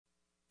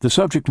The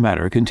subject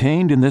matter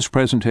contained in this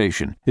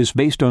presentation is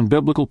based on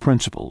biblical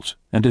principles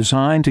and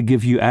designed to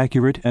give you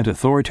accurate and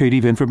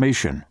authoritative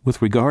information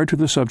with regard to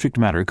the subject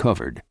matter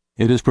covered.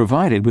 It is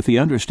provided with the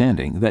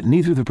understanding that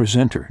neither the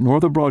presenter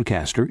nor the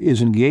broadcaster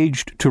is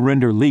engaged to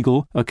render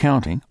legal,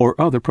 accounting, or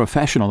other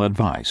professional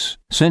advice.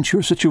 Since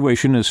your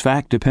situation is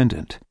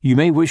fact-dependent, you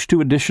may wish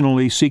to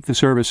additionally seek the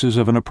services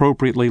of an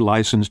appropriately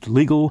licensed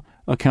legal,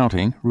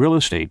 accounting, real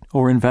estate,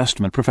 or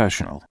investment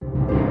professional.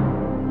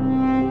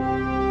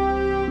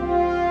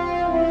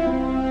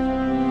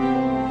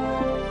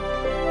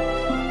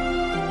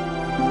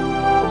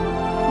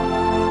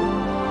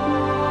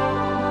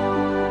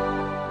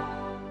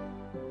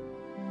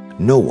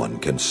 No one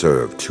can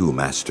serve two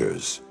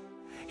masters.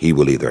 He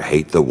will either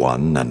hate the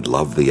one and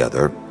love the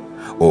other,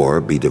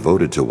 or be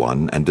devoted to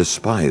one and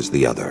despise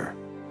the other.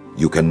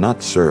 You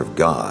cannot serve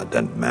God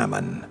and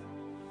mammon.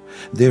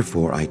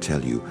 Therefore, I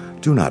tell you,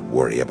 do not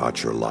worry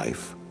about your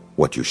life,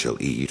 what you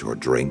shall eat or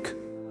drink,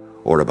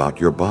 or about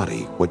your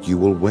body, what you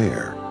will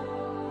wear.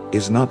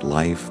 Is not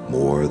life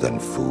more than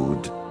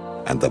food,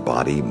 and the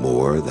body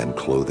more than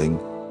clothing?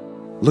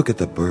 Look at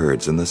the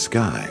birds in the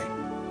sky.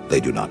 They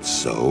do not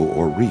sow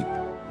or reap.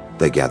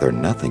 They gather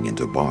nothing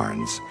into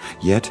barns,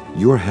 yet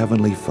your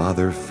heavenly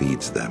Father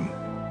feeds them.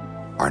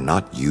 Are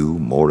not you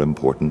more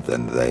important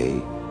than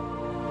they?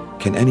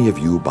 Can any of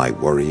you, by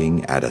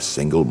worrying, add a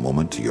single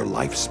moment to your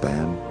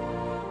lifespan?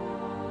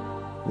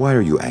 Why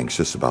are you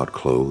anxious about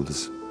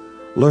clothes?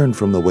 Learn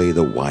from the way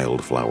the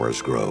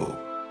wildflowers grow.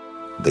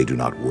 They do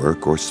not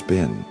work or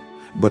spin,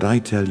 but I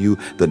tell you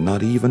that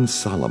not even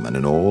Solomon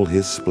in all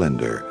his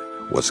splendor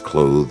was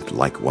clothed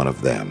like one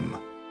of them.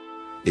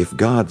 If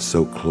God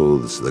so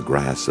clothes the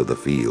grass of the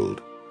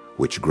field,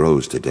 which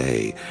grows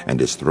today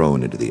and is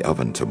thrown into the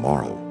oven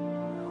tomorrow,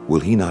 will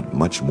he not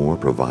much more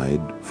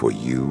provide for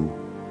you,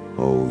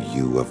 O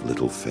you of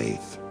little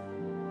faith?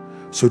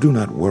 So do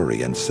not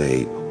worry and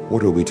say,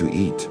 what are we to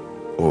eat?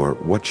 Or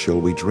what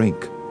shall we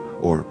drink?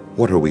 Or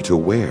what are we to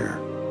wear?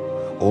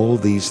 All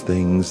these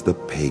things the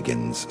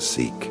pagans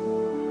seek.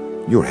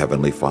 Your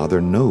heavenly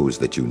Father knows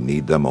that you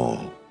need them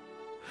all.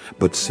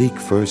 But seek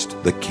first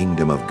the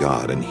kingdom of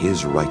God and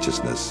his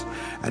righteousness,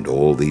 and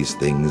all these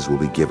things will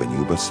be given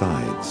you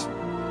besides.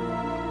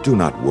 Do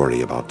not worry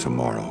about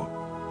tomorrow.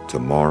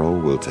 Tomorrow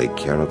will take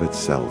care of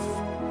itself.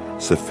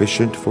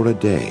 Sufficient for a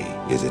day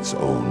is its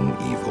own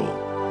evil.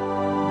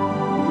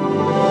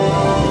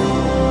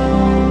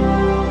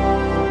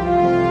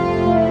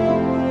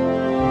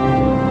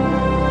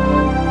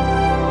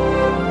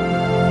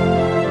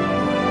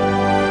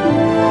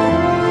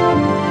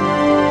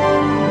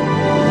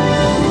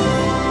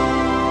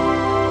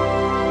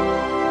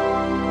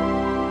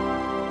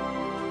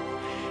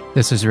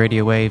 This is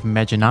Radio Wave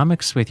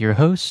Mejanomics with your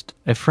host,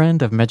 a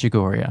friend of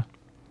Medjugorje.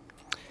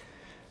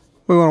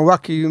 We want to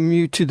welcome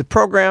you to the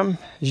program,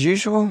 as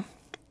usual.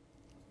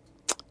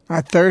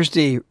 Our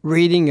Thursday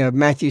reading of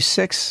Matthew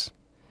 6,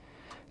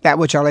 that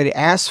which Our Lady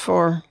asked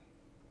for,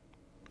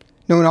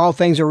 knowing all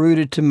things are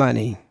rooted to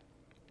money,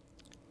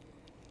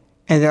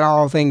 and that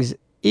all things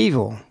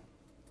evil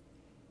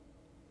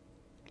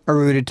are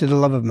rooted to the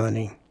love of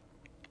money.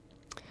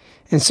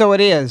 And so it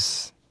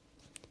is.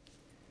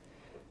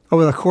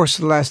 Over the course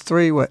of the last how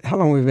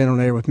long have we been on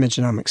air with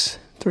Mejanomics?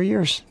 3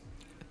 years?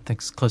 I think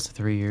it's close to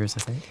 3 years, I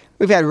think.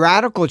 We've had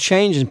radical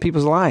change in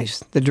people's lives,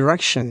 the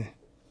direction.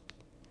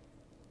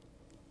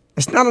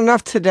 It's not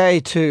enough today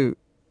to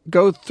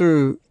go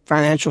through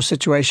financial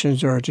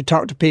situations or to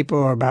talk to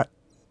people about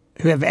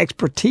who have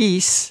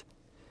expertise,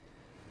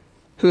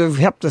 who have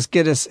helped us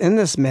get us in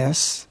this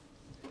mess,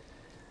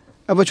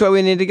 of which way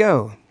we need to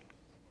go.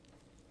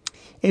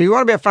 If you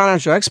want to be a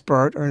financial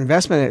expert or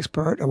investment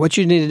expert or what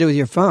you need to do with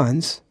your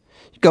funds,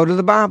 go to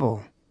the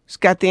Bible. It's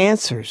got the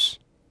answers.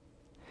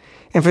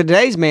 And for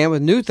today's man,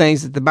 with new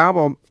things that the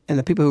Bible and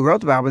the people who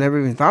wrote the Bible never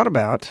even thought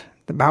about,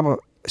 the Bible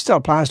still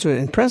applies to it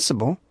in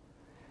principle.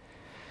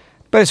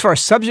 But as far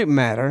as subject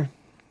matter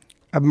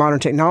of modern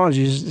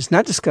technologies, it's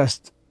not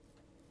discussed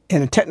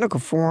in a technical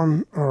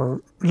form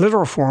or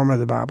literal form of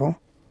the Bible.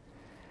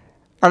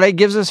 Our Lady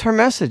gives us her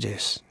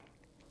messages.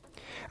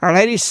 Our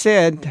Lady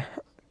said,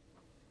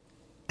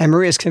 and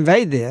Maria's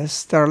conveyed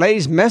this, that Our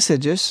Lady's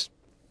messages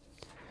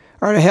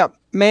are to help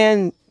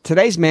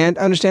today's man,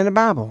 to understand the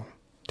Bible,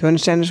 to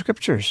understand the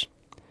Scriptures,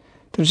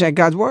 to understand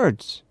God's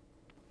words.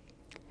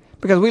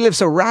 Because we live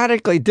so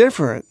radically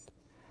different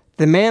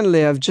than man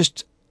lived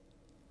just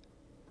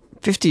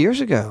 50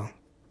 years ago.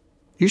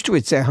 Used to,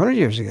 we'd say 100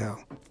 years ago.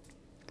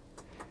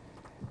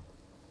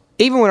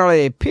 Even when Our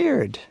Lady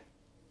appeared,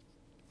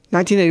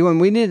 1981,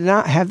 we did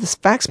not have this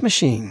fax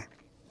machine.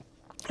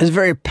 It was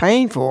very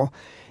painful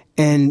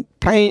and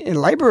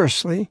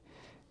laboriously,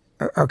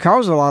 or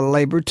caused a lot of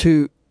labor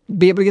to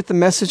be able to get the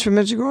message from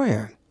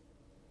Medjugorje.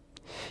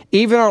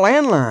 Even our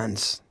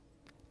landlines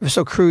were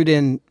so crude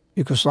in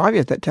Yugoslavia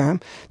at that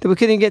time that we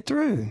couldn't get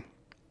through.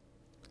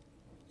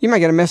 You might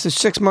get a message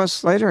 6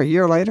 months later, a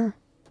year later.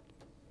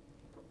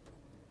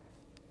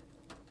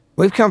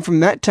 We've come from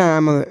that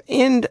time on the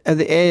end of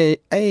the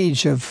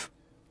age of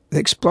the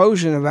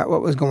explosion about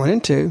what was going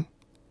into,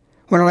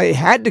 when Our Lady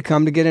had to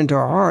come to get into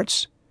our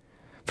hearts,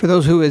 for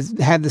those who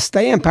had the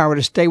staying power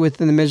to stay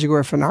within the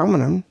Medjugorje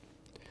phenomenon,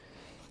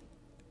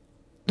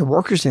 the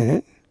workers in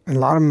it, and a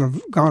lot of them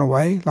have gone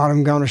away, a lot of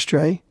them gone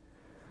astray.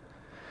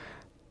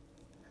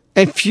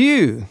 And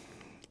few,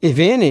 if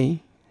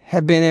any,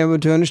 have been able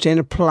to understand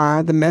and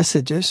apply the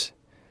messages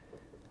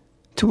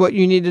to what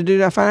you need to do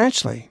now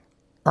financially,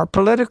 or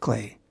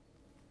politically,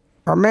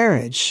 or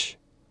marriage,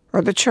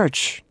 or the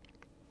church,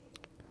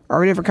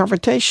 or different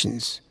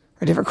confrontations,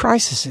 or different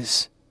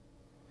crises.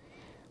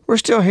 We're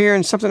still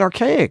hearing something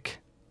archaic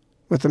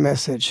with the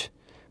message.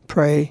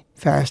 Pray,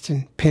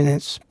 fasting,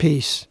 penance,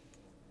 peace.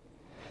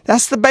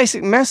 That's the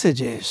basic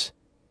messages.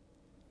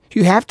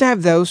 You have to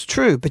have those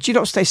true, but you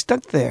don't stay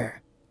stuck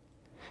there.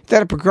 You've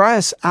got to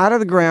progress out of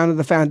the ground of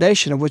the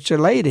foundation of which they're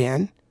laid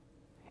in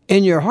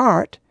your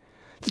heart,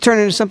 to turn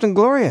into something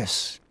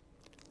glorious,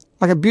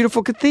 like a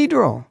beautiful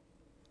cathedral,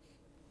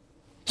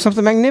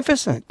 something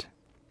magnificent.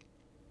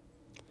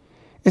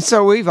 And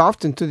so we've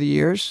often, through the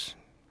years,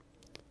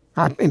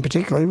 in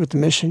particular with the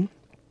mission,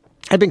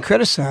 have been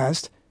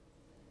criticized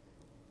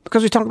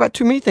because we talk about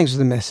too many things with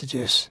the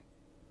messages.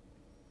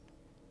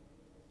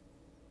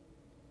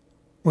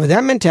 With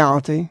that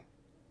mentality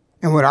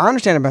and what I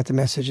understand about the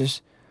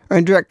messages are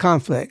in direct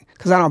conflict,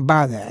 because I don't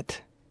buy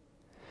that.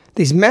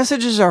 These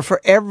messages are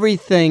for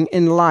everything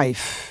in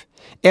life,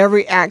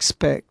 every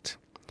aspect,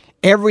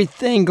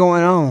 everything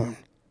going on.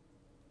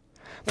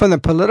 From the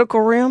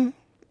political realm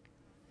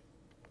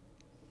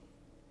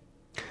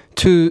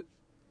to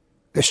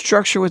the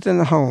structure within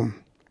the home,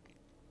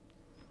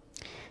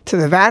 to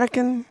the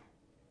Vatican,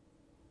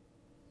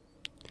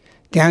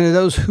 down to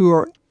those who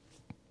are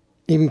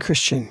even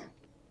Christian.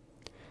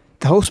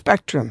 The whole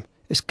spectrum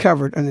is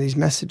covered under these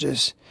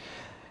messages.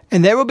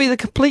 And there will be the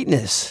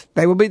completeness,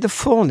 they will be the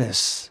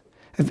fullness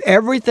of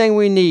everything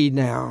we need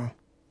now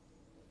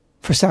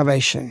for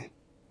salvation.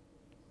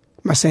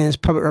 Am I saying it's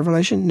public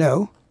revelation?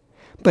 No.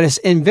 But it's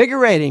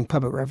invigorating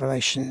public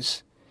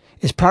revelations.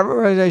 It's public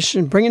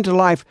revelation bringing to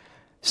life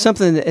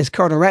something that, as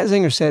Cardinal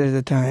Ratzinger said at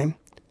the time,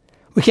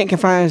 we can't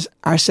confine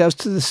ourselves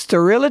to the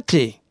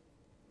sterility,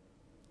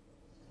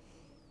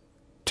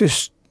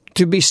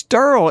 to be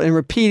sterile in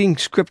repeating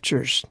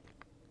scriptures.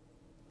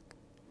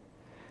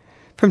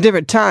 From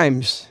different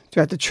times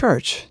throughout the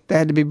church, they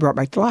had to be brought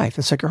back to life.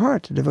 The Sacred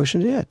Heart, the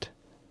devotion to it,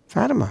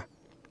 Fatima,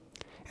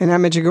 and now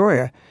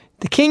Medjugorje,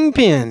 the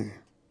kingpin,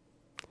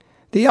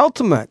 the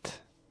ultimate,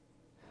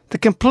 the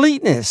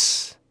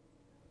completeness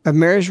of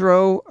Mary's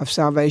role of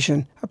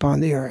salvation upon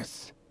the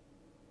earth.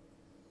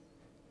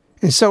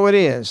 And so it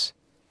is.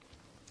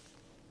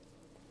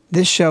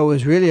 This show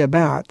is really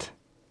about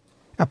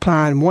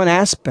applying one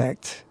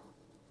aspect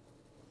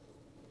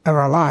of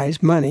our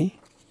lives, money,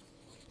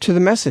 to the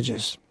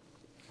messages.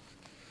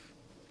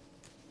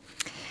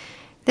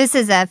 This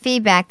is a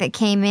feedback that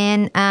came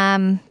in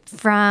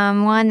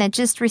from one that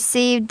just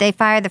received. They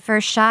fired the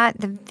first shot.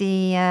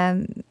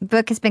 The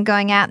book has been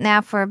going out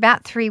now for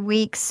about 3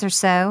 weeks or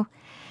so,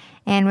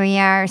 and we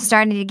are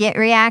starting to get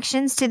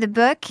reactions to the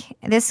book.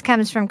 This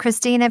comes from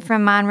Christina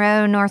from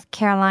Monroe, North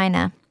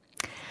Carolina.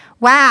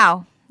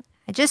 Wow.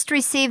 I just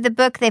received the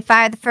book. They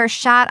fired the first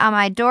shot on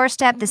my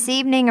doorstep this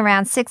evening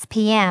around 6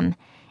 p.m.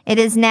 It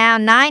is now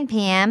 9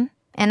 p.m.,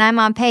 and I'm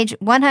on page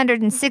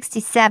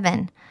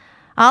 167.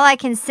 All I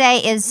can say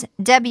is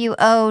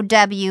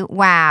W-O-W,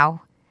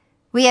 wow.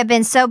 We have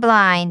been so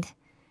blind.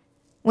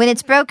 When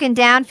it's broken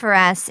down for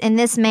us in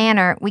this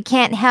manner, we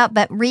can't help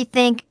but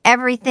rethink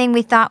everything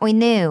we thought we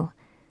knew.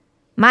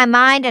 My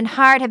mind and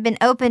heart have been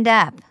opened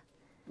up.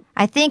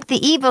 I think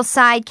the evil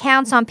side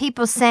counts on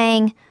people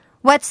saying,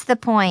 "What's the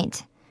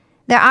point?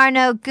 There are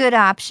no good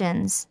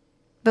options."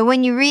 But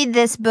when you read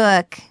this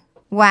book,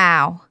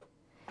 wow.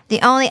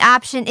 The only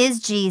option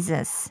is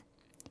Jesus.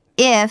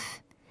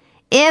 If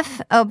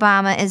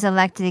Obama is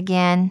elected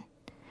again,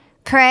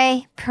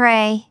 pray,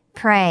 pray,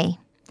 pray.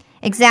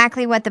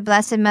 Exactly what the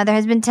Blessed Mother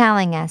has been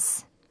telling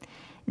us.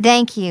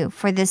 Thank you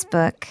for this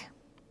book.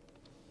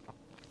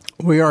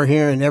 We are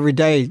hearing every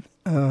day,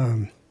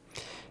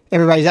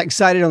 everybody's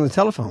excited on the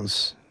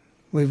telephones.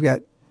 We've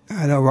got,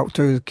 I walked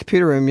through the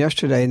computer room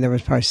yesterday and there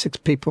was probably 6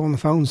 people on the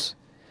phones.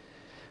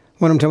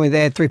 One of them told me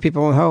they had 3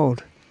 people on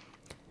hold.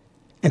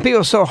 And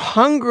people are so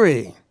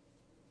hungry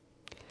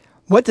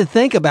what to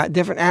think about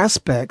different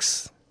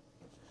aspects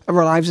of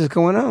our lives that's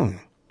going on.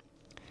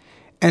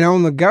 And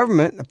on the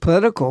government, the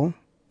political,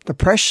 the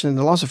oppression,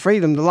 the loss of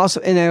freedom, the loss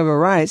of inalienable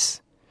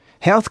rights,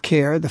 health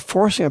care, the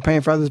forcing of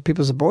paying for other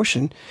people's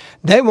abortion,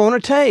 they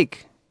want to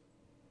take.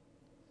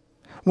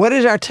 What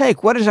is our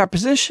take? What is our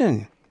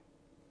position?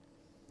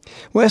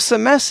 Well, it's the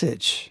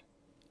message.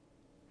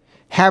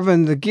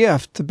 Having the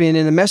gift of being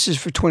in the message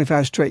for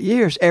 25 straight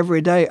years,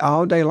 every day,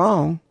 all day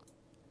long,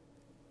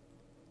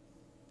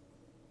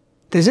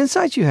 there's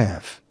insights you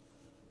have.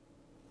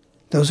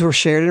 Those were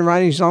shared in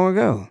writings long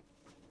ago,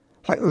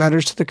 like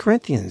letters to the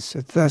Corinthians,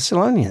 the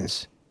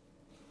Thessalonians.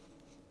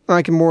 I'm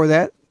liking more of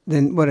that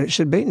than what it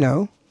should be?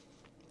 No.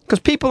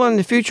 Because people in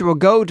the future will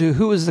go to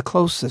who was the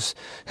closest,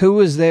 who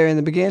was there in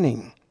the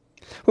beginning.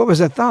 What was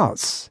their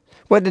thoughts?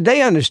 What did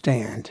they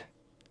understand?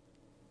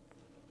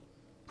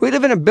 We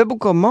live in a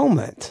biblical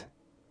moment.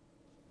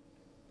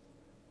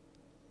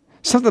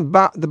 Something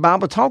the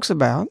Bible talks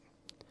about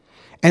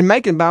and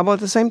making the Bible at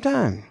the same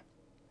time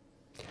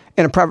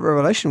in a private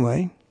revelation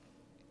way.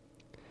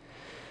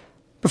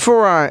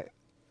 Before I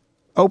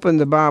open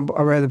the Bible,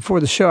 or rather before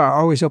the show, I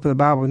always open the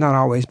Bible. Not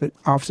always, but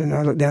often.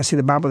 I look down, see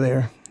the Bible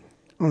there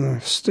on the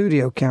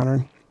studio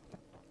counter.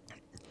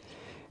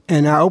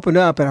 And I opened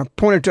up and I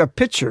pointed to a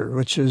picture,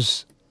 which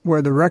is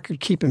where the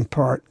record-keeping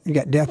part, you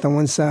got death on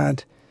one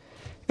side.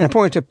 And I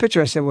pointed to a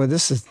picture. I said, well,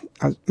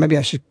 maybe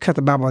I should cut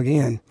the Bible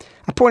again.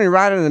 I pointed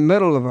right in the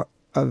middle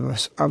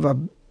of a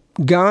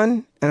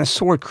gun and a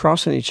sword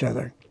crossing each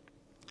other.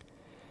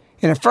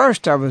 And at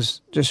first, I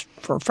was just,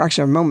 for a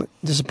fraction of a moment,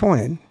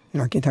 disappointed.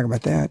 I can't talk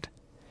about that.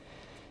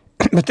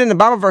 But then the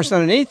Bible verse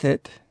underneath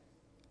it,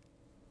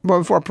 well,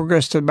 before I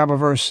progress to the Bible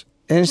verse,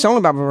 and it's the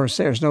only Bible verse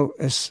there.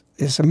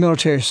 It's a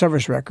military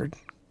service record.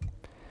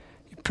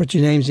 You put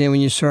your names in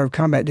when you serve,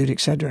 combat duty,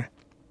 etc.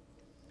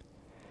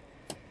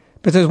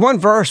 But there's one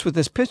verse with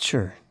this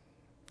picture.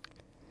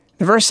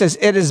 The verse says,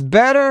 "It is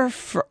better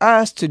for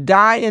us to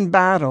die in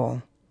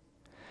battle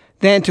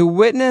than to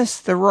witness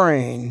the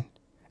reign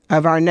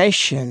of our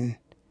nation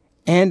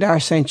and our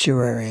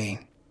sanctuary."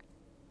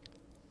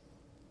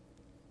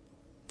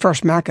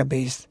 1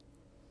 Maccabees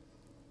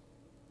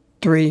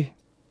 3,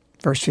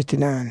 verse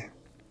 59.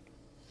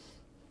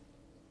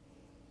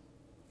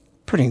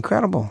 Pretty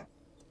incredible.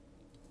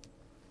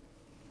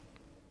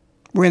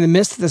 We're in the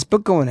midst of this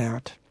book going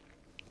out.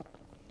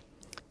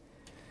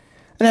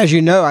 And as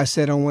you know, I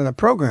said on one of the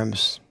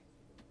programs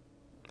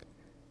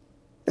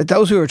that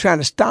those who are trying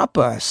to stop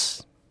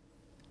us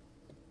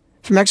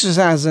from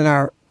exercising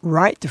our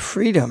right to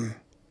freedom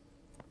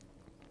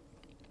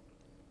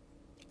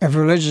of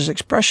religious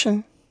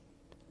expression,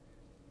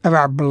 of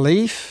our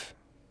belief,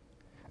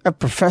 of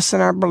professing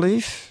our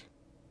belief,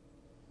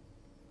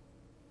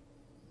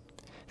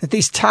 that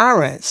these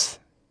tyrants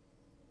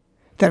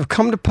that have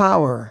come to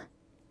power,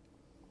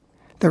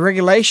 the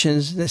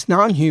regulations that's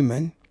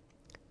non-human,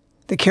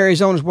 that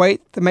carries on its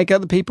weight to make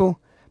other people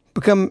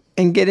become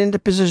and get into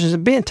positions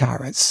of being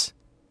tyrants.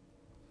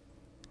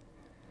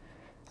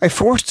 A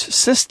forced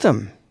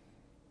system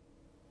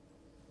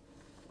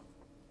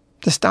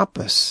to stop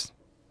us.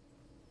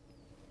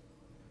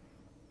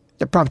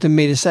 That prompted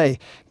me to say,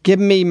 give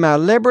me my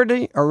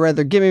liberty, or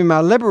rather give me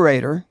my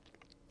liberator,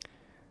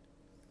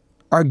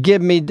 or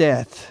give me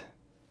death.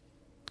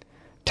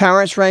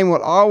 Tyrant's reign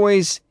will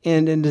always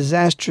end in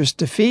disastrous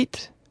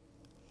defeat,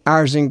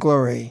 ours in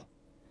glory.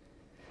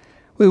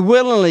 We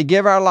willingly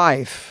give our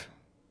life,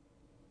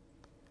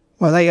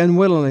 while they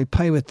unwillingly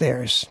pay with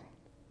theirs.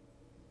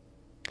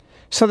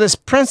 So this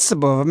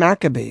principle of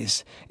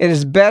Maccabees, it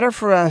is better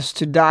for us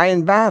to die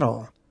in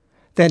battle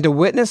than to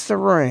witness the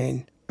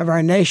reign of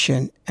our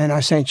nation and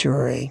our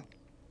sanctuary,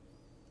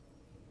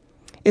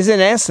 is in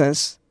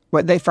essence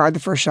what they fired the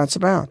first shots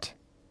about.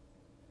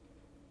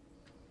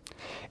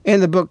 In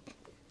the book,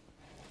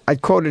 I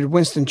quoted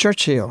Winston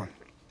Churchill.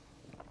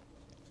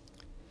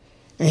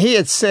 And he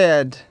had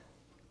said,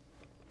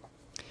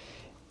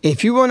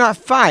 if you will not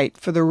fight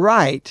for the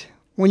right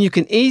when you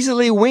can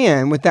easily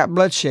win without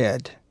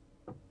bloodshed,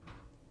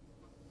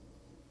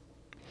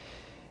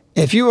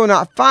 if you will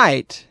not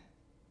fight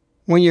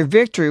when your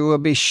victory will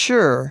be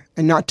sure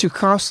and not too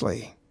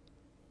costly,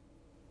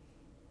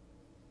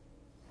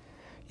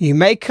 you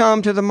may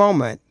come to the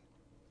moment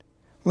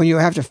when you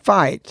will have to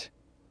fight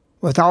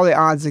with all the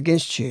odds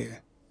against you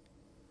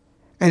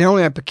and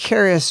only a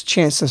precarious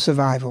chance of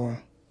survival.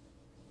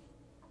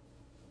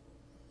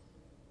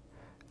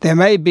 There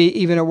may be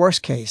even a worse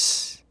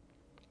case.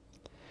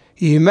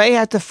 You may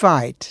have to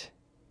fight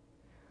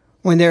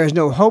when there is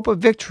no hope of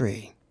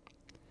victory,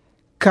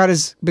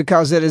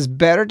 because it is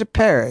better to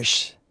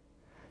perish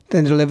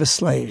than to live as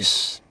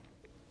slaves.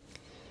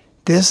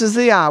 This is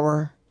the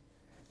hour.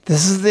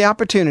 This is the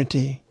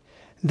opportunity.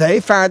 They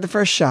fired the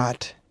first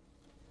shot.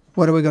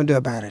 What are we going to do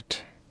about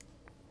it?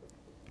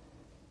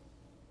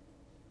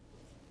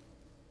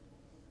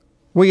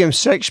 William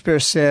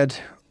Shakespeare said,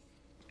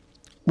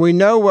 "We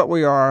know what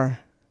we are,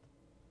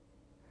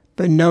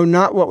 but know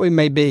not what we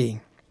may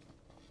be."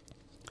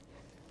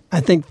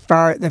 I think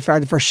they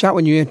fired the first shot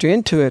when you enter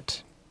into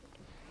it.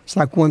 It's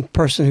like one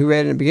person who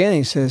read in the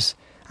beginning says,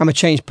 I'm a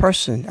changed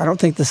person. I don't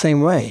think the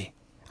same way.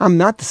 I'm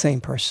not the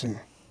same person.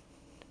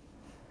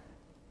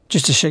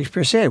 Just as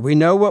Shakespeare said, we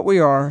know what we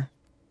are,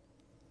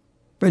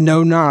 but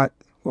know not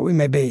what we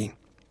may be.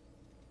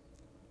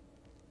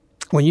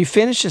 When you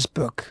finish this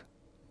book,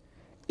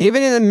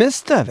 even in the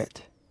midst of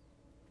it,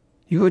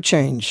 you will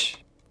change.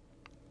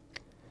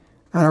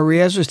 I know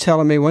Riaz was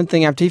telling me one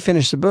thing after he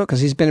finished the book,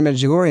 because he's been in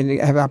Medjugorje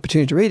and I have an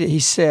opportunity to read it. He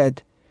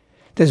said,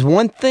 there's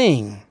one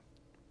thing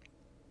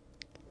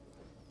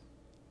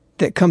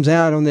that comes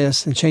out on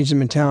this and changes the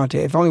mentality.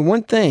 If only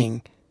one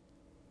thing,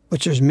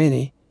 which there's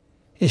many,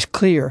 is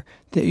clear,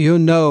 that you'll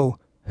know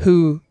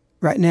who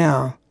right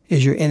now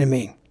is your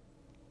enemy.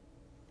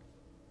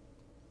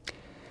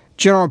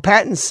 General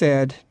Patton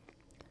said,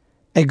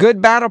 a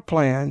good battle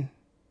plan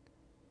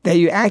that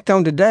you act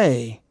on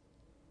today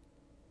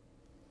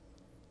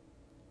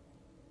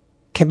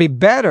can be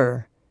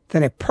better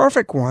than a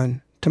perfect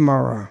one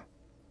tomorrow.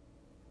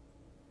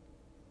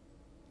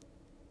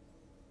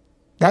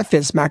 That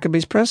fits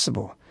Maccabee's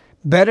principle.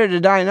 Better to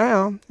die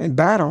now in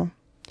battle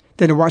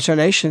than to watch our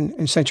nation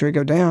and century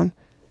go down.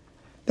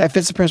 That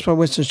fits the principle of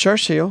Winston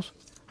Churchill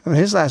on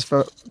his last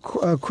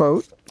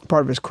quote,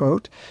 part of his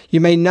quote. You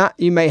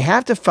may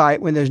have to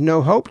fight when there's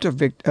no hope of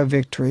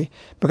victory,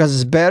 because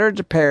it's better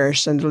to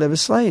perish than to live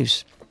as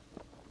slaves.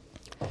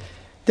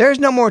 There's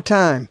no more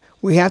time.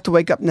 We have to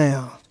wake up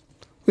now.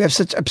 We have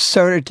such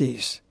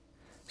absurdities,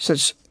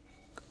 such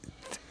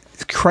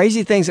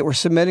crazy things that we're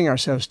submitting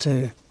ourselves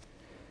to.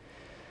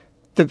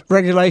 The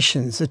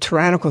regulations, the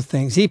tyrannical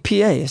things,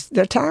 EPA,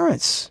 they're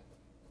tyrants.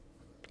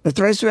 They're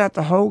threats throughout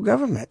the whole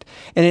government.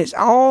 And it's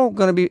all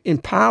going to be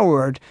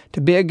empowered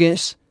to be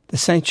against the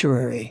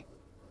sanctuary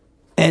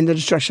and the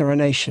destruction of our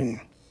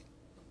nation.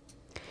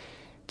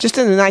 Just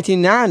in the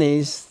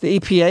 1990s, the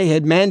EPA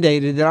had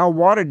mandated that all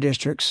water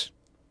districts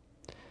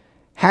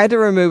had to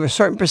remove a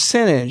certain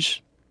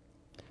percentage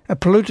of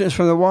pollutants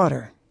from the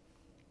water.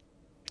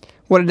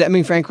 What did that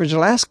mean for Anchorage,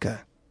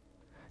 Alaska?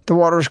 The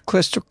water was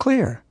crystal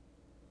clear.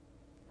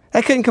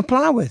 They couldn't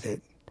comply with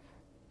it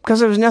because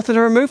there was nothing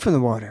to remove from the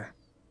water.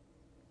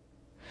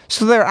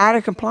 So they're out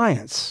of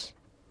compliance.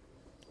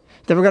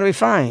 They were going to be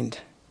fined.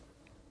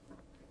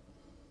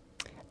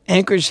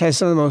 Anchorage has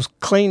some of the most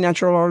clean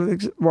natural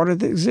water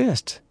that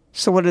exists.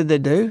 So what did they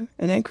do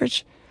in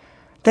Anchorage?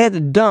 They had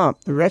to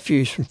dump the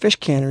refuse from fish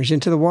canneries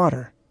into the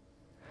water.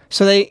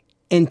 So they,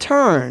 in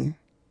turn,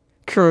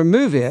 could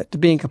remove it to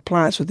be in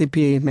compliance with the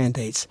EPA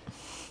mandates.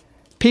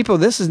 People,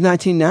 this is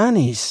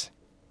 1990s.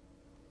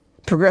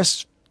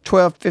 Progressed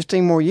 12,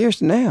 15 more years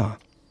to now.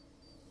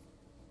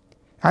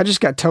 I just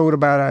got told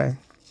about a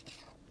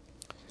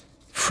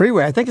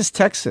freeway, I think it's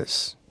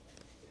Texas,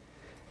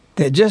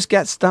 that just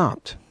got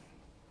stopped.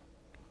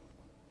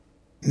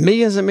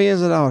 Millions and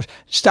millions of dollars.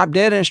 Stopped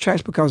dead in its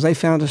tracks because they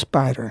found a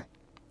spider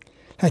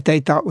that they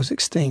thought was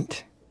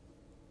extinct.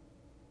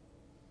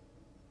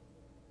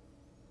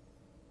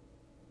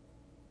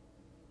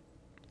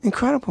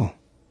 Incredible.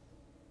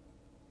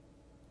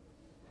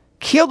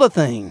 Kill the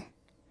thing.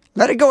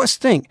 Let it go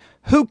extinct.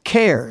 Who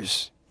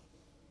cares?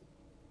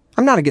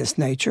 I'm not against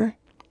nature,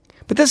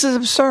 but this is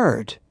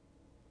absurd.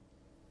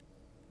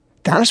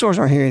 Dinosaurs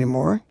aren't here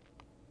anymore.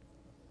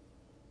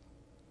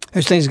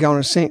 There's things going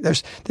extinct.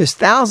 There's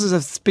thousands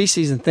of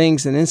species and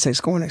things and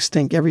insects going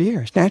extinct every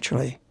year,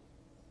 naturally.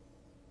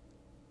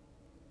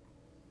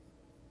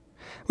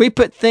 We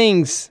put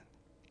things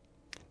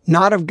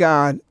not of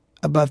God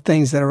above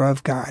things that are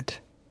of God.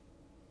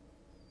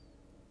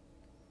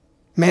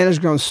 Man has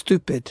grown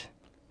stupid.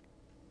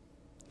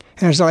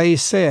 And as I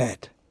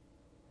said,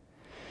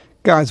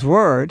 God's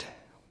Word,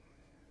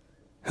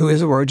 who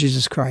is the Word,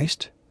 Jesus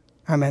Christ,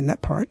 I'm in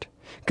that part.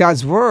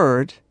 God's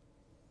Word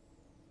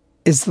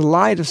is the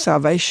light of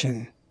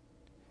salvation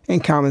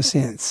and common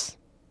sense.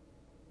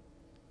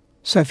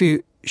 So if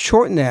you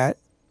shorten that,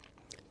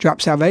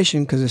 drop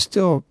salvation, because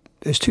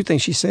there's two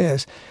things she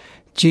says.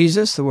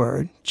 Jesus, the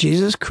Word,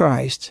 Jesus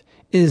Christ,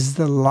 is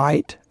the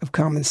light of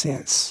common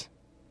sense.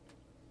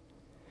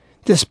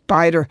 This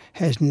spider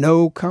has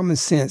no common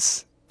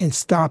sense in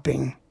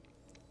stopping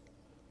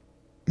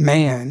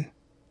man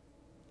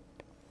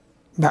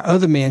by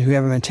other men who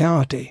have a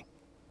mentality.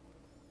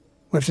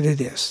 We have to do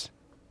this.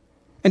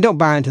 And don't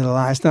buy into the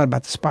lie. It's not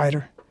about the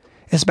spider.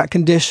 It's about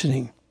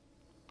conditioning,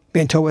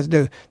 being told what to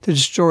do to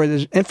destroy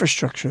the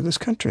infrastructure of this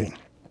country.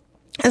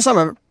 And some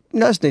of it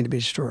does need to be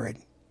destroyed.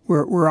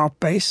 We're off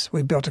base.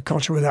 We built a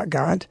culture without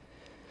God.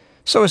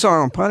 So it's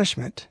our own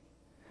punishment.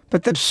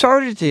 But the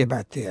absurdity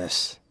about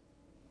this,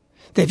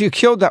 that if you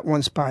killed that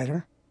one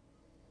spider,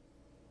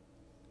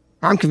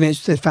 I'm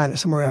convinced they'd find it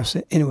somewhere else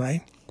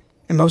anyway.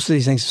 And most of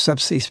these things are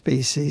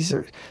subspecies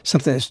or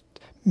something that's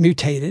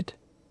mutated.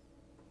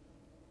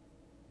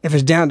 If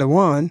it's down to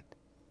one,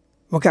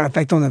 what kind of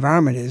effect on the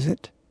environment is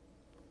it?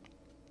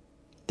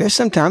 There's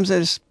sometimes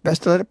that it's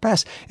best to let it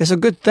pass. It's a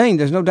good thing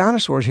there's no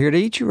dinosaurs here to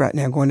eat you right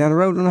now going down the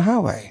road on the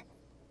highway.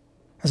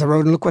 As I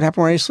rode and look what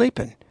happened while you're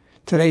sleeping.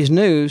 Today's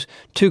news,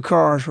 2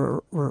 cars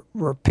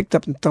were picked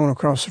up and thrown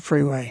across the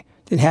freeway.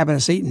 Didn't happen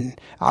us eating.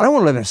 I don't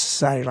want to live in a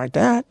society like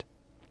that.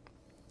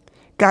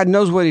 God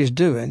knows what he's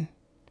doing.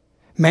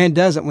 Man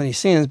doesn't when he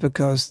sins,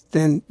 because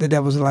then the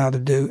devil's allowed to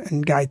do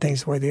and guide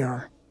things the way they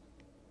are.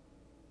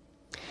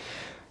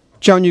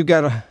 Joan, you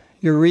got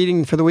your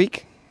reading for the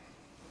week?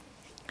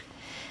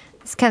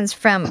 This comes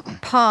from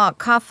Paul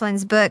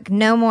Coughlin's book,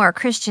 No More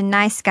Christian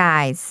Nice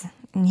Guys.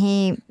 And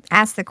he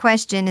asked the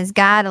question, is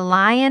God a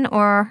lion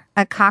or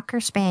a cocker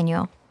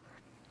spaniel?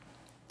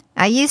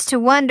 I used to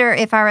wonder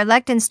if our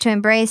reluctance to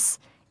embrace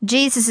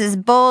Jesus'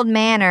 bold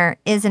manner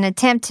is an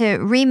attempt to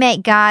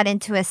remake God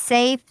into a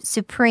safe,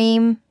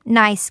 supreme,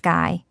 nice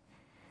guy.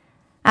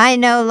 I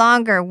no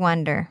longer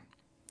wonder.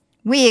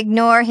 We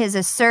ignore his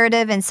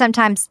assertive and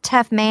sometimes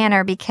tough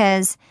manner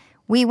because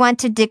we want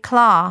to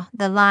declaw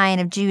the Lion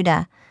of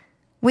Judah.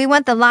 We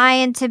want the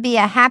lion to be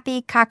a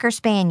happy cocker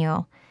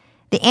spaniel,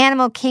 the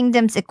animal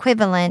kingdom's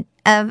equivalent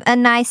of a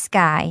nice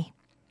guy.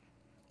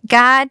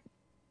 God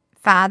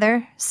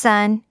Father,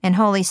 Son, and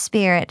Holy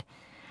Spirit,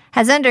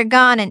 has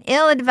undergone an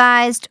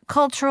ill-advised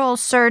cultural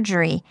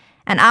surgery,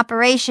 an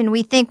operation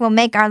we think will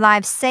make our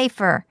lives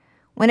safer,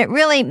 when it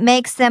really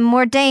makes them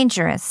more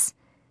dangerous.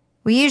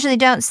 We usually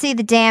don't see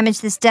the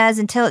damage this does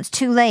until it's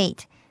too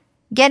late,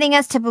 getting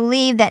us to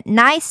believe that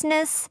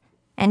niceness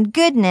and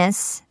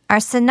goodness are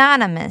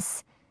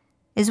synonymous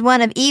is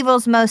one of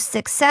evil's most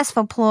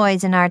successful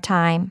ploys in our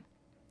time.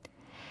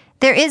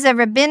 There is a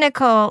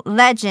rabbinical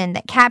legend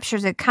that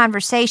captures a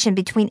conversation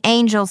between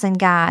angels and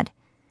God.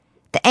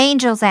 The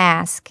angels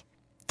ask,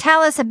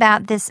 "Tell us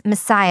about this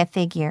Messiah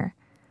figure.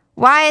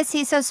 Why is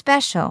he so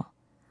special?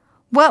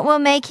 What will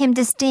make him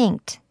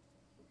distinct?"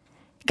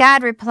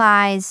 God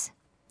replies,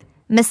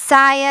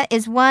 "Messiah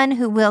is one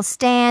who will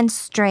stand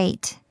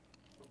straight."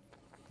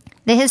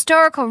 The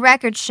historical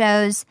record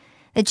shows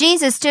that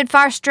Jesus stood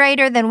far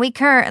straighter than we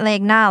currently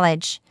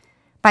acknowledge.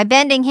 By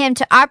bending him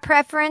to our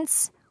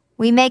preference,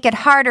 we make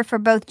it harder for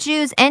both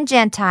Jews and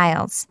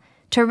Gentiles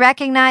to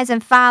recognize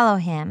and follow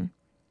him.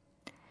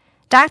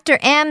 Dr.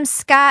 M.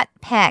 Scott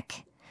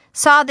Peck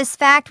saw this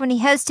fact when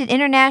he hosted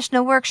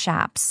international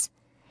workshops.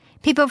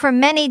 People from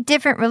many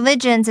different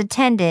religions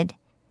attended,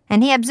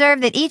 and he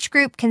observed that each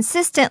group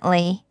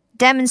consistently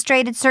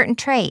demonstrated certain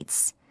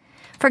traits.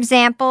 For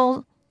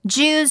example,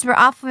 Jews were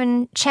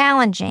often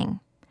challenging.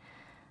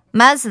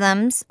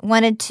 Muslims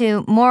wanted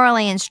to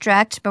morally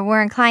instruct but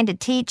were inclined to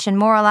teach and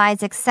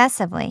moralize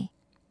excessively.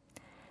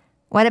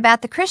 What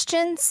about the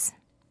Christians?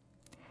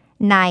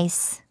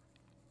 Nice.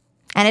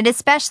 And it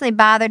especially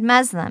bothered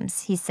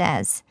Muslims, he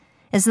says.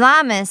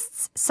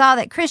 Islamists saw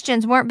that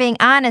Christians weren't being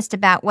honest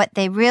about what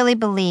they really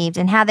believed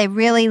and how they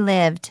really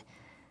lived.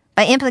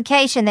 By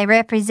implication, they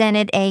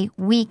represented a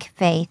weak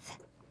faith.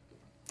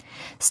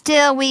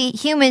 Still, we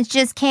humans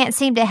just can't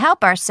seem to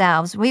help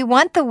ourselves. We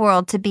want the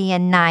world to be a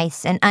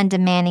nice and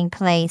undemanding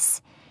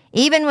place,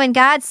 even when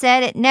God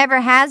said it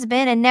never has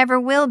been and never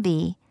will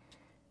be.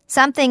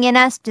 Something in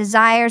us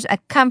desires a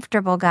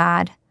comfortable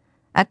God,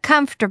 a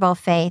comfortable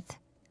faith,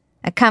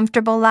 a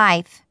comfortable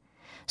life.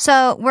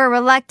 So we're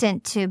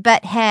reluctant to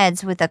butt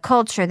heads with a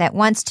culture that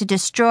wants to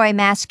destroy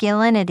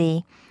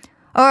masculinity,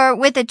 or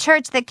with a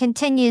church that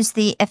continues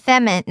the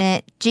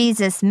effeminate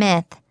Jesus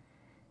myth.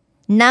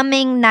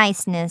 Numbing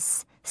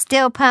niceness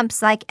still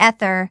pumps like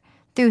ether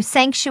through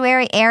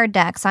sanctuary air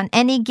ducts on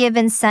any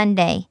given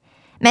Sunday.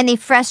 Many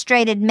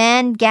frustrated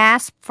men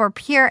gasp for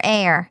pure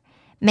air.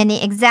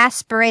 Many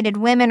exasperated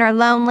women are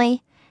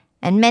lonely,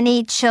 and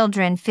many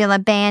children feel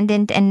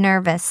abandoned and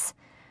nervous.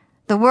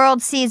 The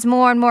world sees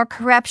more and more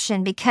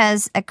corruption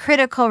because a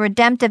critical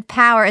redemptive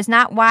power is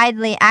not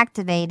widely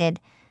activated.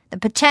 The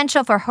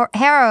potential for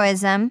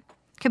heroism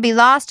could be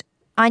lost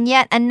on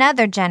yet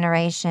another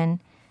generation.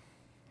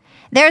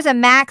 There's a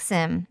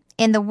maxim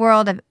in the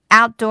world of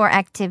outdoor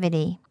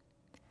activity.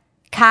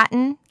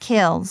 Cotton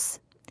kills.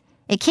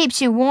 It keeps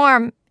you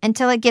warm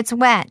until it gets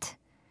wet.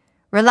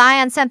 Rely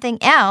on something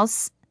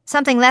else,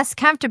 something less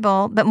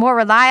comfortable but more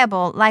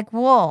reliable, like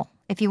wool,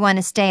 if you want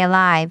to stay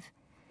alive.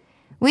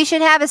 We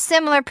should have a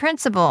similar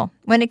principle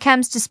when it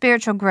comes to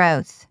spiritual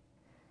growth.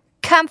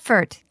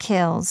 Comfort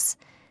kills.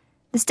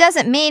 This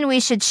doesn't mean we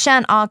should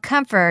shun all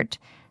comfort,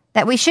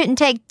 that we shouldn't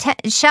take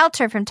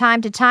shelter from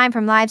time to time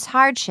from life's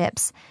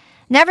hardships.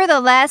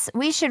 Nevertheless,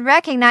 we should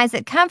recognize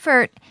that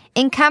comfort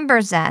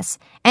encumbers us,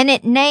 and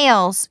it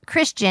nails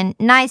Christian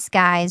nice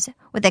guys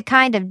with a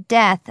kind of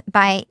death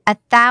by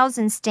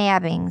 1,000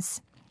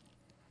 stabbings.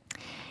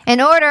 In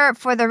order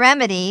for the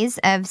remedies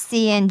of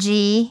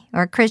CNG,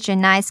 or Christian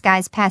nice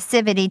guys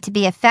passivity, to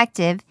be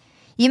effective,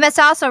 you must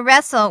also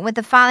wrestle with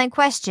the following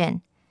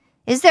question.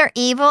 Is there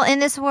evil in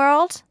this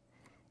world?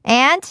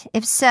 And,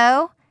 if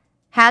so,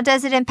 how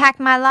does it impact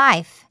my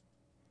life?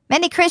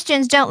 Many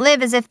Christians don't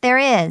live as if there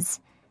is,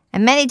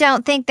 and many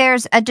don't think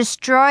there's a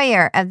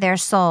destroyer of their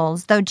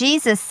souls, though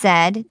Jesus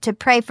said to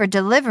pray for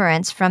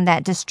deliverance from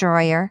that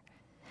destroyer.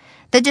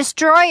 The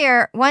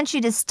destroyer wants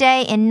you to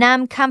stay in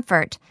numb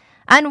comfort,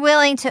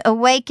 unwilling to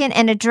awaken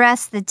and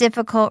address the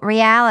difficult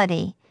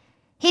reality.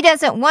 He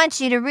doesn't want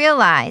you to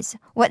realize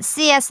what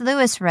C.S.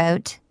 Lewis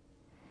wrote.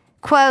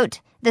 Quote,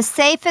 "The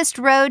safest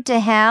road to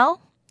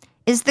hell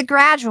is the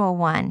gradual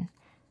one,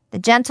 the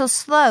gentle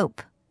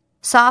slope,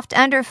 soft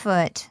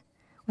underfoot,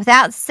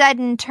 without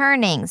sudden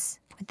turnings,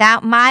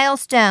 without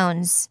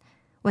milestones,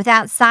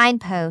 without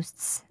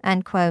signposts,"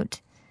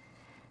 unquote.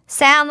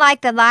 Sound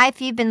like the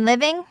life you've been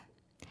living?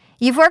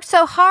 You've worked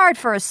so hard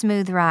for a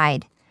smooth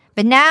ride,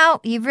 but now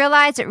you've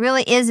realized it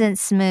really isn't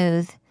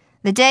smooth.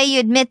 The day you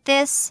admit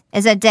this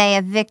is a day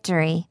of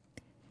victory.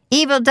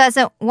 Evil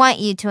doesn't want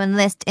you to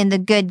enlist in the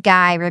good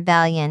guy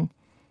rebellion.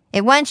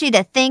 It wants you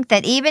to think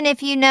that even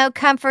if you know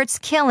comfort's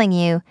killing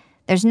you,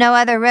 there's no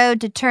other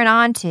road to turn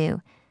onto.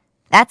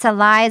 That's a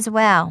lie as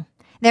well.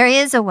 There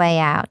is a way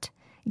out.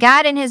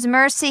 God in His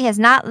mercy has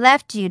not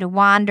left you to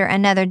wander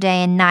another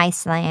day in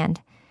nice land.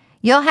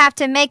 You'll have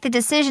to make the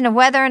decision of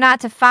whether or not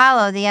to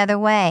follow the other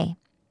way.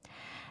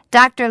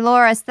 Dr.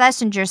 Laura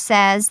Schlesinger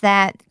says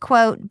that,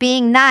 quote,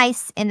 "being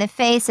nice in the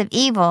face of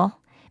evil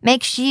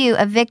makes you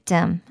a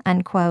victim,"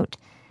 unquote.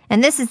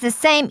 And this is the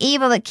same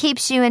evil that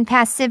keeps you in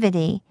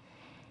passivity.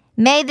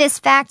 May this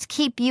fact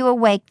keep you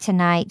awake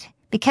tonight,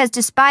 because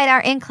despite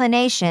our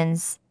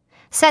inclinations,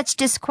 such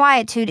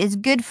disquietude is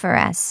good for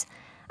us.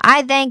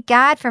 I thank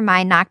God for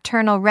my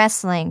nocturnal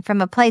wrestling from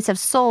a place of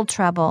soul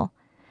trouble.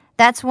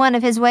 That's one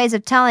of his ways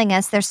of telling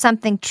us there's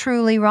something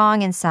truly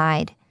wrong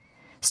inside.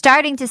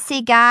 Starting to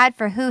see God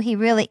for who he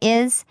really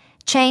is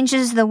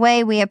changes the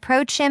way we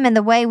approach him and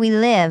the way we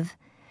live.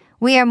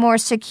 We are more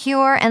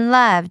secure and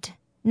loved,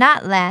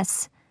 not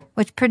less,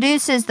 which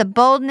produces the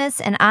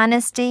boldness and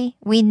honesty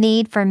we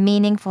need for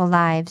meaningful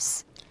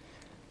lives.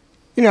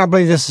 I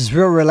believe this is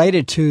real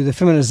related to the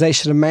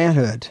feminization of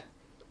manhood.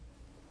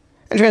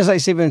 And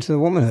translates even into the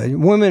womanhood.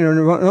 Women are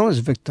known as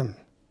victim.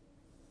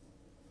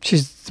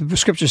 The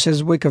scripture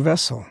says, weaker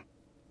vessel.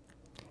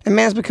 And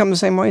man's become the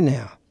same way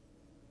now.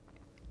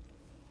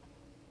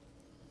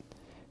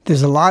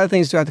 There's a lot of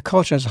things throughout the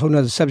culture. That's a whole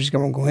other subject I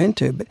won't go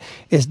into, but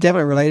it's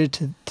definitely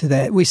related to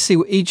that. We see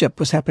Egypt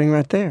was happening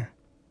right there.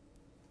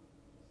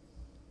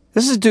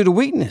 This is due to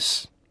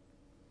weakness.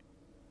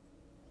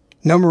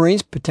 No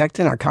Marines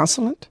protecting our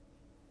consulate.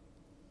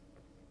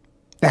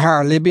 They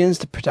hire Libyans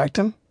to protect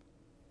them.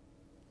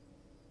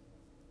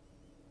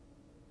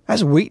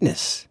 That's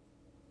weakness.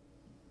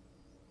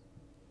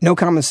 No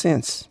common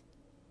sense.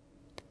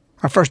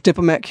 Our first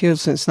diplomat killed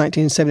since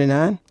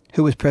 1979,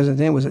 who was president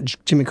then, was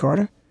Jimmy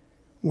Carter.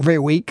 Very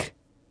weak.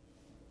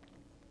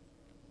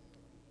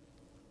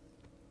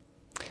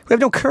 We have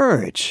no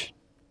courage.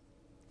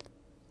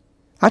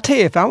 I tell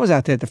you, if I was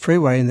out there at the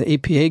freeway and the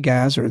EPA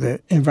guys or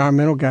the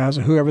environmental guys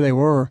or whoever they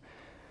were,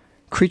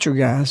 creature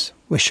guys,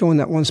 was showing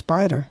that one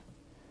spider,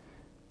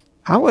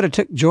 I would have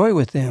took joy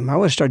with them. I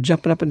would have started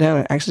jumping up and down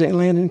and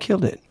accidentally landed and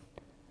killed it.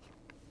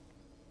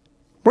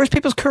 Where's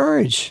people's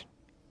courage?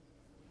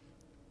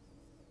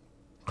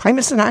 Claim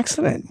it's an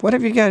accident.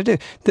 Whatever you got to do.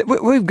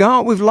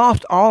 We've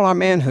lost all our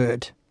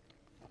manhood,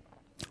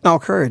 all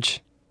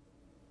courage.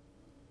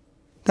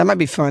 That might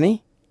be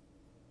funny,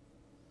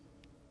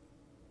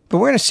 but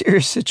we're in a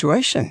serious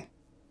situation.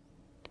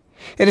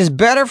 It is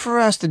better for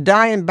us to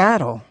die in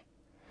battle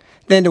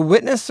than to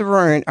witness the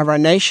ruin of our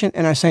nation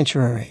and our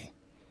sanctuary.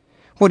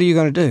 What are you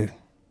going to do?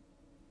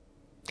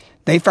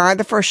 They fired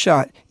the first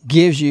shot,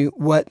 gives you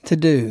what to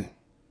do.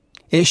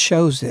 It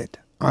shows it,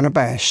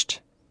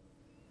 unabashed.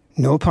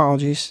 No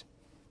apologies.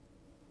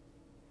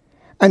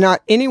 And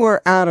not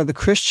anywhere out of the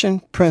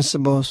Christian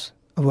principles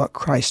of what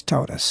Christ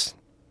taught us.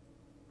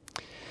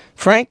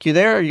 Frank, you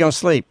there or are you going to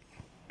sleep?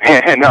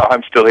 No,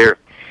 I'm still here.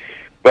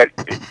 But,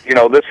 this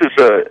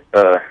is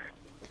a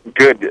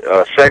good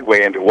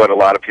segue into what a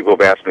lot of people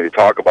have asked me to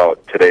talk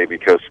about today,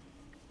 because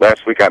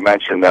last week I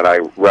mentioned that I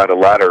read a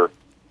letter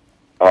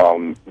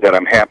that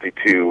I'm happy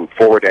to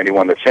forward to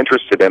anyone that's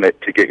interested in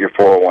it to get your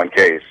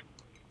 401ks.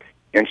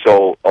 And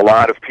so a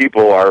lot of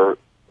people are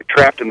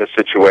trapped in this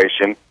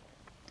situation,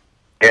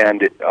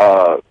 and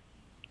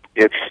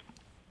it's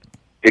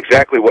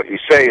exactly what you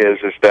say is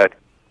that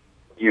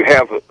you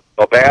have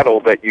a battle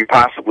that you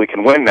possibly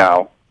can win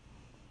now,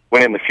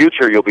 when in the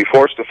future you'll be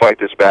forced to fight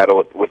this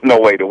battle with no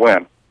way to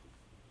win.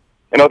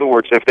 In other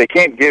words, if they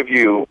can't give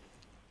you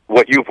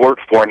what you've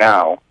worked for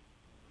now,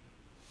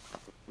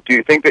 do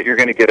you think that you're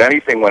going to get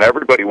anything when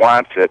everybody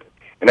wants it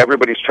and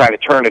everybody's trying to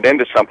turn it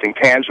into something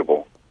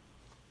tangible?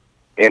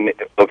 In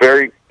a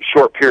very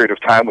short period of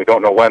time, we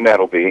don't know when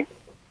that'll be,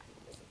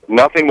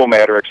 nothing will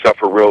matter except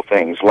for real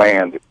things: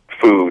 land,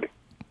 food,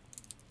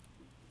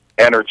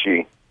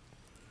 energy,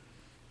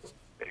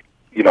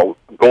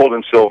 gold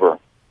and silver.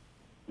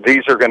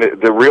 These are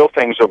the real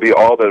things will be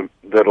all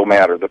that'll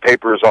matter. The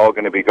paper is all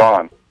going to be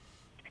gone.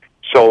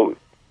 So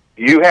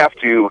you have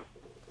to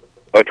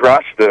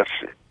address this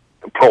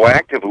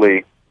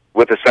proactively,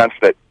 with the sense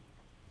that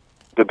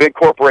the big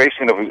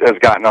corporation has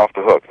gotten off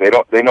the hook.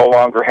 They no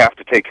longer have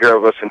to take care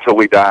of us until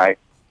we die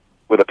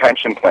with a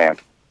pension plan.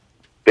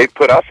 They've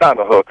put us on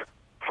the hook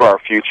for our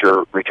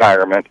future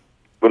retirement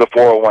with a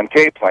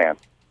 401k plan.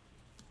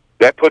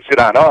 That puts it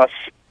on us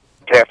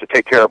to have to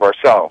take care of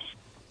ourselves.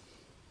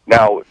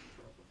 Now,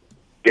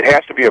 it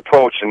has to be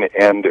approached,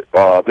 and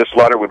this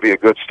letter would be a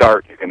good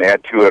start. You can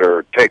add to it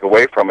or take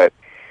away from it,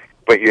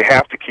 but you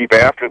have to keep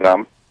after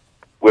them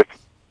with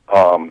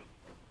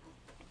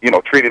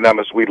treating them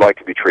as we'd like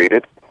to be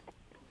treated,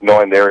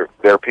 knowing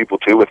they're people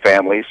too with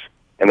families,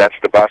 and that's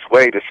the best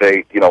way to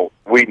say,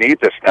 we need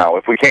this now.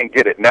 If we can't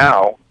get it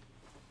now,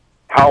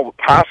 how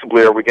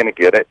possibly are we going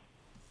to get it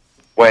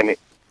when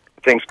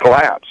things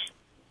collapse?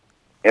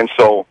 And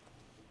so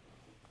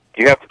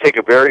you have to take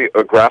a very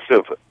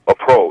aggressive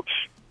approach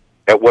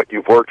at what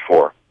you've worked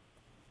for.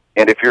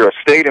 And if you're a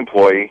state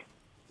employee,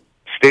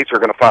 states are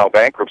going to file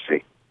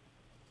bankruptcy.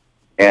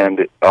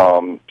 And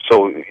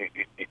so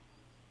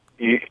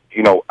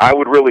I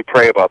would really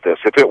pray about this.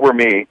 If it were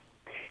me,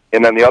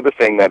 and then the other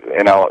thing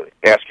and I'll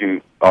ask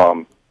you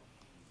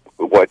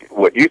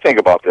what you think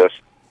about this,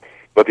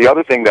 but the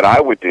other thing that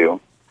I would do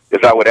is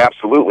I would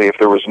absolutely, if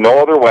there was no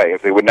other way,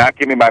 if they would not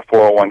give me my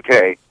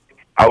 401k,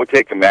 I would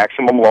take the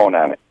maximum loan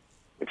on it.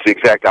 It's the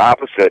exact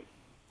opposite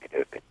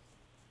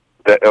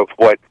of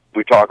what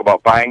we talk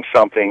about, buying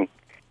something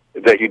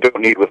that you don't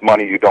need with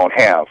money you don't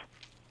have,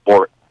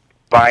 or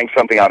buying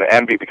something out of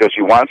envy because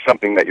you want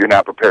something that you're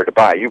not prepared to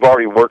buy. You've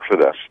already worked for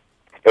this.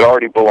 It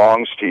already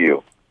belongs to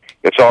you.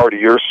 It's already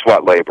your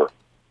sweat labor.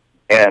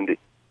 And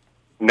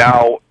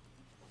now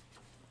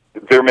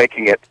they're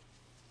making it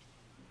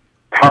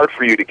hard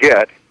for you to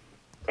get,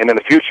 and in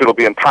the future it'll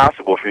be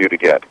impossible for you to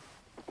get.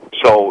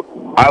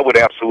 So I would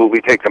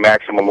absolutely take the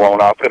maximum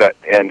loan off it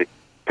and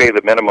pay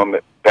the minimum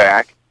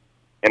back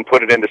and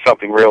put it into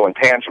something real and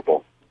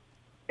tangible.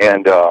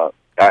 And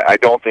I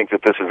don't think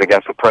that this is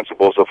against the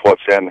principles of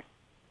what's in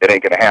It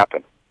Ain't Gonna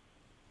Happen.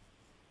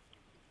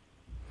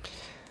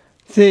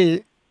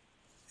 The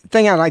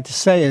thing I'd like to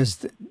say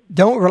is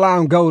don't rely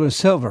on gold and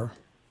silver.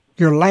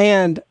 Your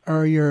land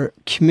or your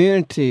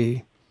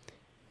community,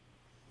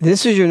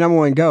 this is your number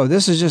one goal.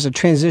 This is just a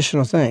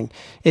transitional thing.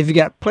 If you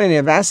got plenty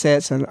of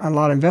assets and a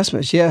lot of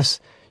investments, yes,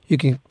 you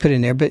can put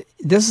in there. But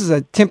this is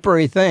a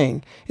temporary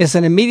thing. It's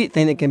an immediate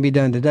thing that can be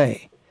done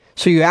today.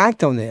 So you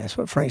act on this,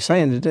 what Frank's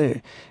saying to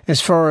do.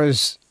 As far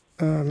as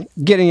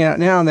getting out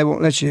now, and they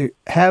won't let you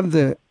have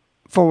the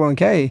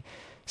 401k,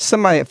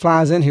 somebody that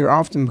flies in here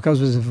often because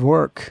of his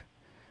work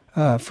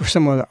for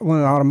one of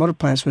the automotive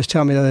plants was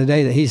telling me the other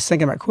day that he's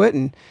thinking about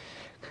quitting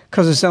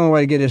because it's the only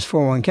way to get his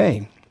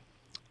 401k.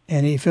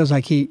 And he feels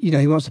like he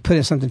wants to put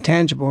in something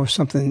tangible or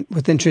something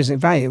with intrinsic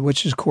value,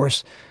 which is, of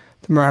course,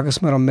 the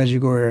Miraculous Medal of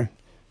Medjugorje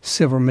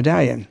silver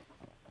medallion.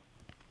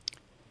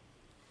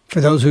 For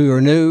those who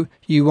are new,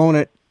 you want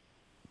it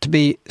to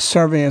be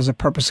serving as a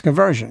purpose of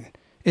conversion.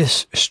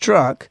 It's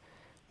struck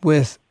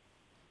with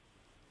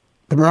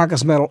the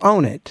Miraculous Medal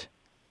on it.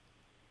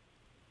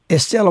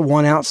 It's still a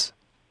 1 ounce,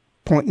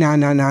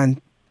 0.999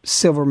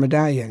 silver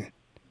medallion,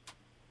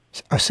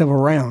 a silver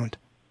round.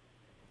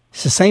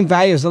 It's the same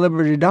value as the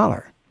Liberty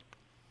dollar.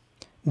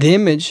 The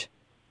image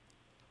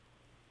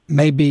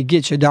maybe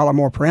gets you $1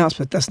 more per ounce,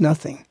 but that's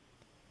nothing.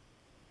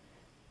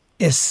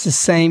 It's the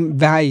same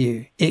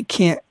value. It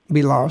can't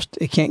be lost.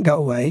 It can't go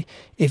away.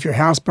 If your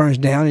house burns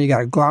down and you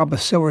got a glob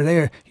of silver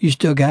there, you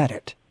still got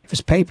it. If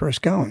it's paper, it's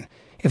gone.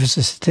 If it's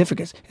a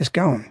certificate, it's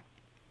gone.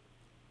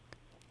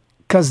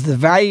 Because the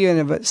value in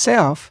of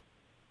itself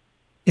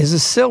is the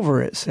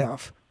silver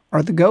itself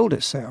or the gold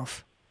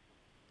itself.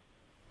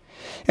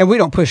 And we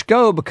don't push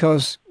gold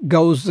because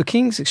gold's the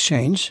king's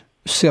exchange.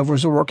 Silver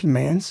is the working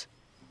man's.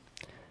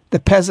 The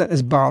peasant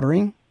is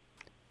bartering,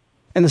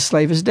 and the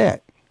slave is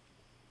debt.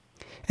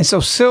 And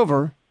so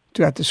silver,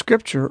 throughout the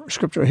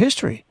scriptural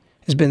history,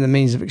 has been the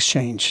means of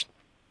exchange.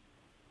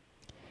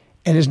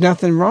 And there's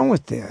nothing wrong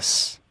with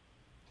this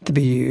to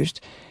be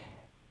used.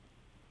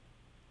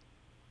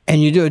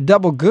 And you do a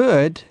double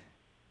good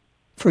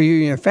for you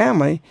and your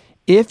family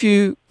if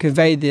you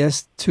convey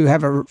this to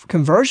have a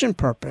conversion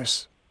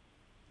purpose.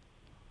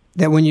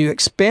 That when you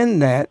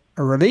expend that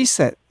or release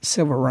that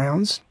silver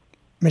rounds,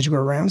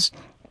 Medjugorje rounds,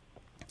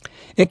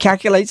 it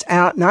calculates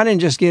out not in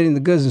just getting the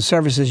goods and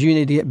services you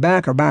need to get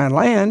back or buying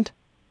land.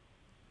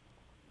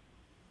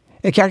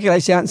 It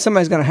calculates out and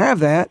somebody's going to have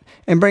that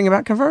and bring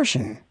about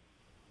conversion.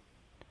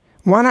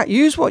 Why not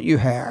use what you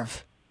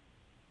have?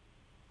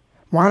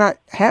 Why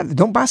not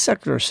don't buy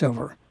secular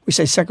silver. We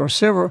say secular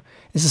silver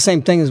is the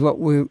same thing as what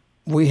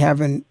we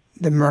have in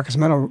the Miraculous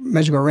Medal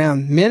Medjugorje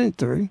round minted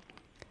through.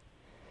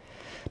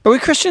 But we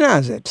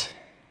Christianize it.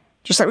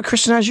 Just like we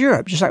Christianize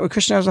Europe, just like we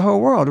Christianize the whole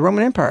world, the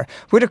Roman Empire.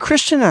 We're to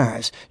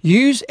Christianize.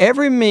 Use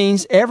every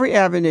means, every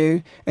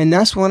avenue, and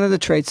that's one of the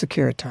traits of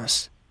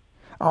Caritas.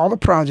 All the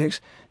projects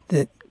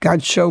that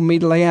God showed me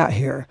to lay out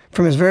here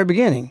from his very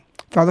beginning.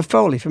 Father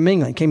Foley from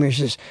England came here and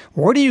says,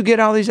 where do you get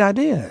all these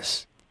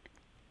ideas?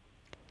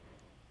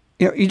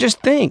 You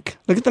just think.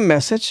 Look at the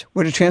message.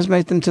 We're to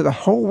transmit them to the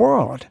whole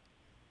world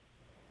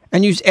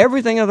and use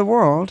everything of the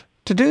world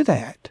to do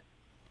that.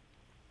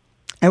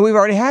 And we've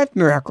already had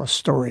miraculous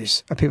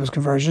stories of people's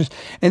conversions.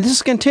 And this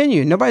will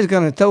continue. Nobody's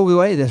going to throw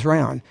away this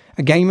round.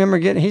 A gang member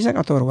he's not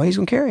going to throw it away. He's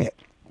going to carry it.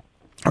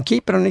 Or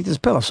keep it underneath his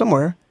pillow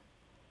somewhere.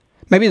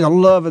 Maybe the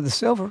love of the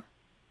silver.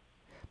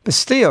 But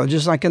still,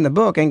 just like in the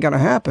book, ain't going to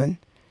happen.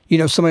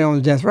 Somebody on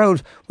the death row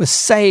was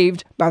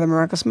saved by the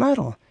Miraculous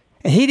Medal.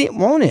 And he didn't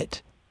want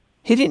it.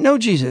 He didn't know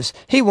Jesus.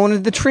 He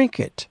wanted the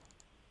trinket.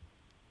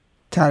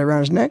 Tied around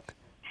his neck.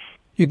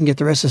 You can get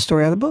the rest of the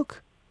story out of the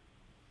book.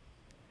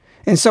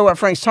 And so what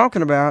Frank's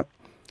talking about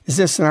is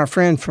this, and our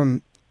friend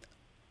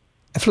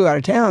flew out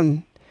of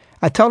town.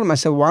 I told him, I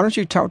said, why don't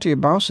you talk to your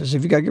bosses?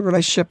 If you got a good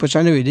relationship, which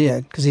I knew he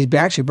did, because he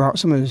actually brought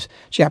some of his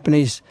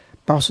Japanese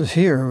bosses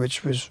here,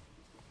 which was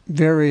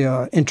very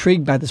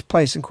intrigued by this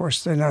place. And of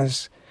course, they're not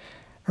as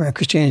around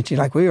Christianity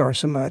like we are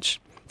so much.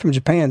 From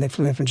Japan, they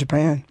flew in from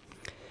Japan.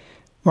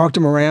 Walked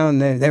them around,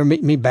 they were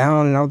meeting me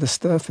bowing and all this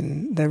stuff,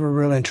 and they were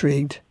real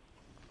intrigued.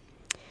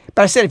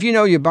 But I said, if you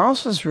know your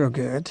boss is real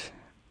good,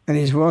 and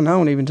he's well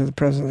known even to the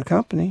president of the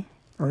company,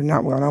 or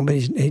not well known, but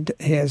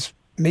he has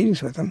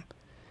meetings with them,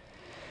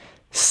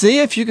 see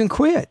if you can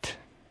quit.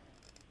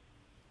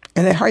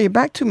 And they hire you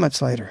back 2 months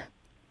later.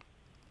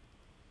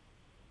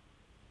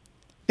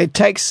 It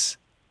takes,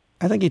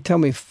 I think he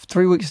told me,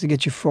 3 weeks to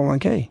get your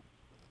 401k.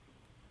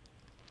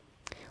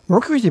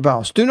 Work with your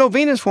boss. Do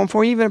novenas for them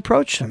before you even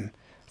approach them.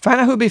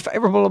 Find out who would be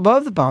favorable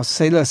above the boss.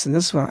 Say, listen,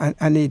 this is what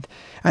I need.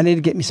 I need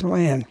to get me some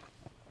land,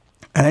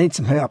 and I need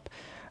some help.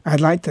 I'd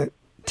like to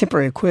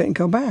temporarily quit and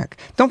go back.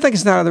 Don't think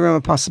it's not out of the realm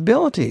of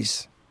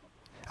possibilities.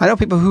 I know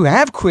people who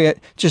have quit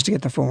just to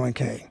get the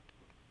 401k.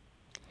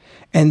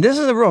 And this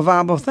is a real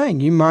viable thing.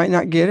 You might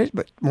not get it,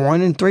 but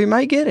 1 in 3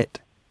 may get it.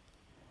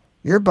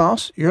 Your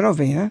boss, your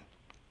novena,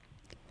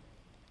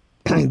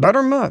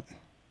 butter them up.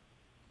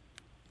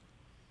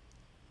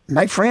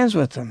 Make friends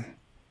with them.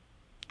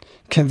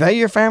 Convey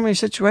your family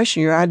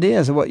situation, your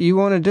ideas of what you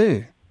want to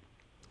do.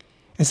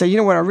 And say, you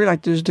know what, I'd really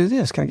like to do is do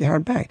this. Can I get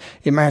hired back?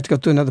 You might have to go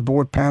through another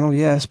board panel,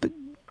 yes, but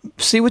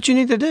see what you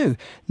need to do.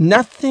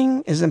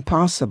 Nothing is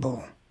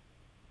impossible.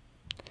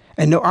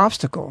 And no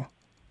obstacle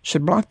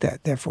should block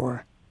that,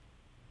 therefore.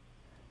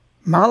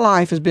 My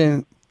life has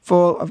been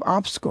full of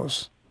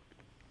obstacles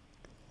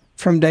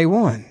from day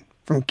one.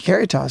 From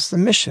Caritas, the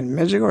mission,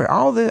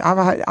 Medjugorje, I've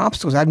had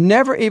obstacles. I've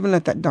never even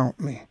let that daunt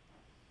me.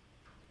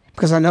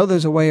 Because I know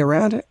there's a way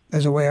around it,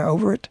 there's a way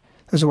over it,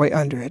 there's a way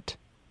under it,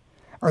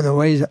 or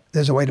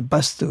there's a way to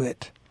bust through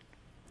it.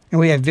 And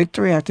we have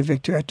victory after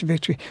victory after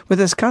victory with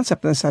this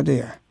concept and this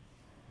idea.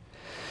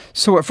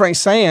 So what Frank's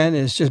saying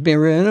is just being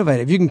really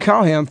innovative. You can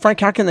call him.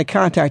 Frank, how can they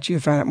contact you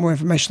and find out more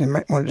information they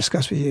might want to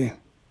discuss with you?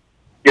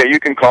 Yeah, you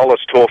can call us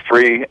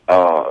toll-free,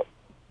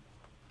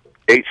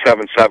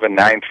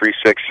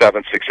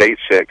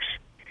 877-936-7686.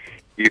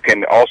 You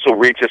can also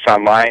reach us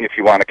online if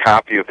you want a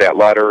copy of that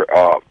letter.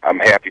 I'm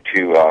happy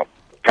to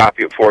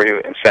copy it for you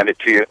and send it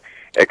to you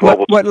at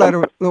Global. What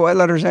letter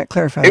is that?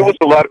 Clarify. It was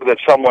a letter that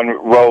someone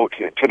wrote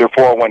to their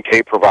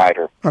 401k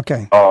provider.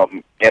 Okay.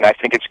 And I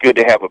think it's good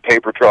to have a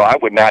paper trail. I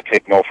would not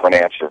take no for an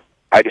answer.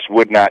 I just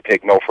would not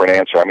take no for an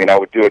answer. I mean, I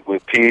would do it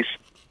with peace,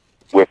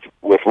 with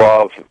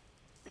love,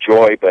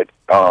 joy. But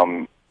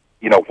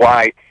you know,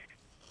 why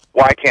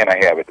can't I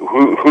have it?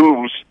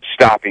 Who's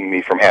stopping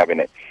me from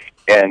having it?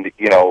 And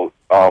you know,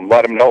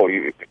 let them know.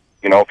 You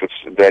know, if it's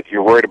that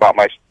you're worried about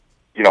my,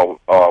 you know,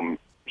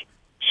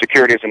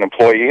 security as an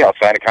employee, I'll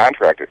sign a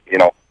contract. You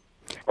know,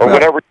 or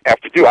whatever you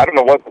have to do. I don't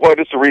know what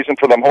is the reason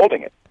for them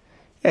holding it.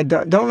 Yeah,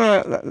 don't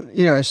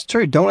you know? It's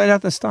true. Don't let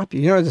nothing stop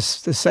you. You know, the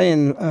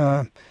saying,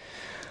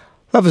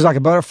 "Love is like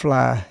a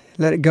butterfly.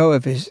 Let it go.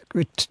 If it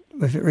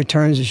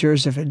returns, it's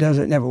yours. If it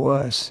doesn't, it never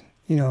was."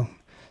 You know,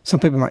 some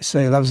people might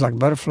say, "Love is like a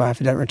butterfly.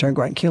 If it doesn't return,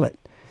 go out and kill it."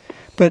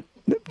 But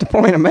the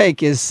point I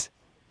make is,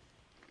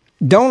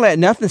 don't let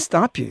nothing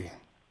stop you.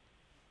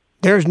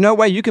 There's no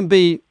way you can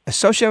be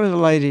associated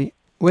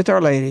with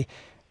Our Lady,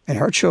 and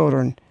her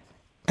children,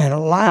 and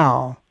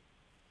allow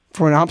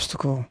for an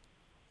obstacle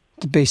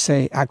to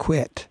say, I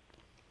quit.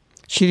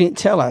 She didn't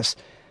tell us.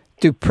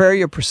 Through prayer,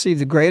 you'll perceive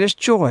the greatest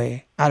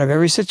joy out of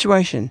every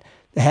situation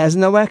that has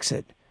no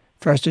exit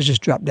for us to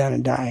just drop down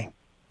and die.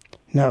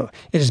 No,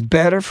 it is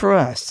better for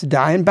us to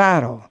die in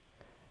battle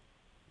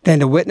than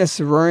to witness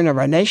the ruin of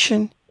our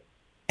nation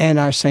and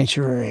our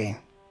sanctuary.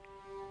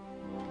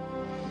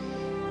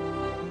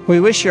 We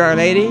wish you, Our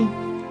Lady.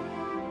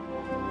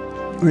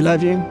 We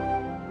love you.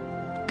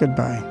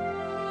 Goodbye.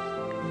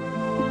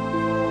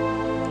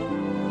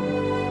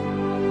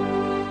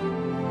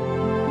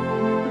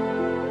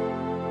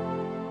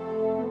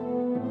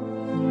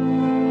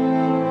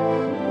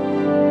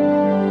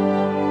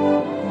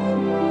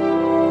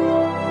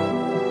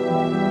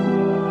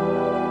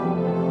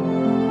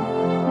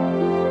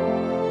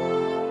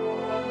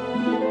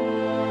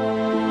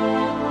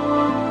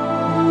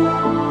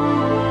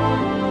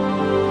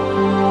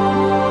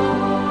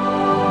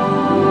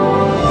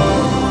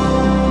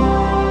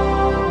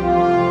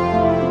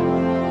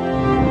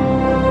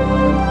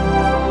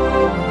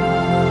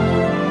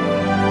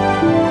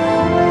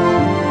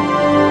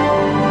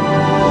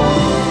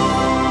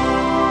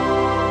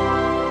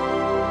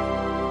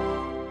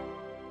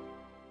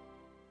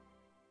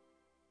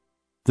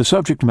 The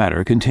subject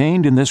matter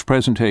contained in this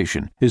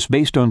presentation is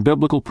based on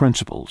biblical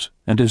principles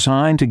and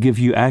designed to give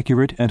you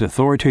accurate and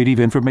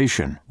authoritative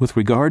information with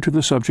regard to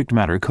the subject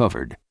matter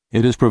covered.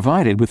 It is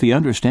provided with the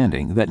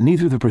understanding that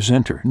neither the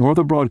presenter nor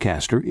the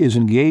broadcaster is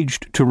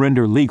engaged to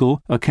render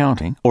legal,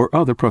 accounting, or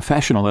other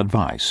professional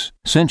advice.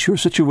 Since your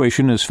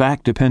situation is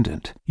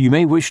fact-dependent, you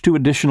may wish to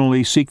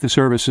additionally seek the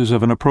services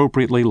of an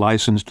appropriately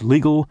licensed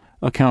legal,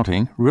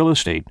 accounting, real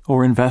estate,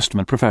 or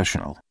investment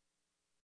professional.